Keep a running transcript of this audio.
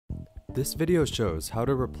This video shows how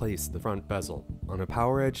to replace the front bezel on a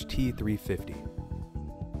PowerEdge T350.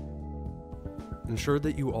 Ensure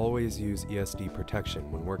that you always use ESD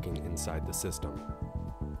protection when working inside the system.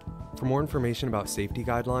 For more information about safety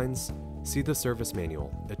guidelines, see the service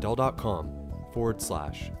manual at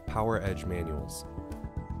dell.com/PowerEdge manuals.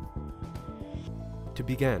 To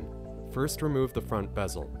begin, first remove the front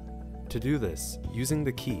bezel. To do this, using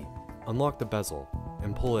the key, unlock the bezel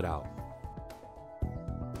and pull it out.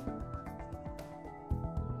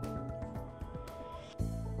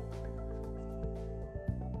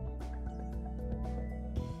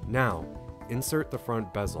 Now, insert the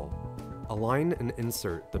front bezel. Align and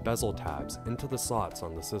insert the bezel tabs into the slots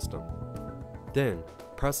on the system. Then,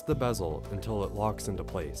 press the bezel until it locks into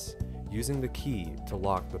place, using the key to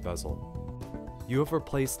lock the bezel. You have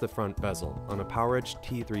replaced the front bezel on a PowerEdge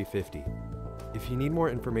T350. If you need more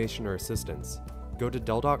information or assistance, go to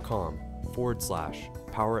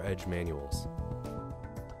dell.com/PowerEdge manuals.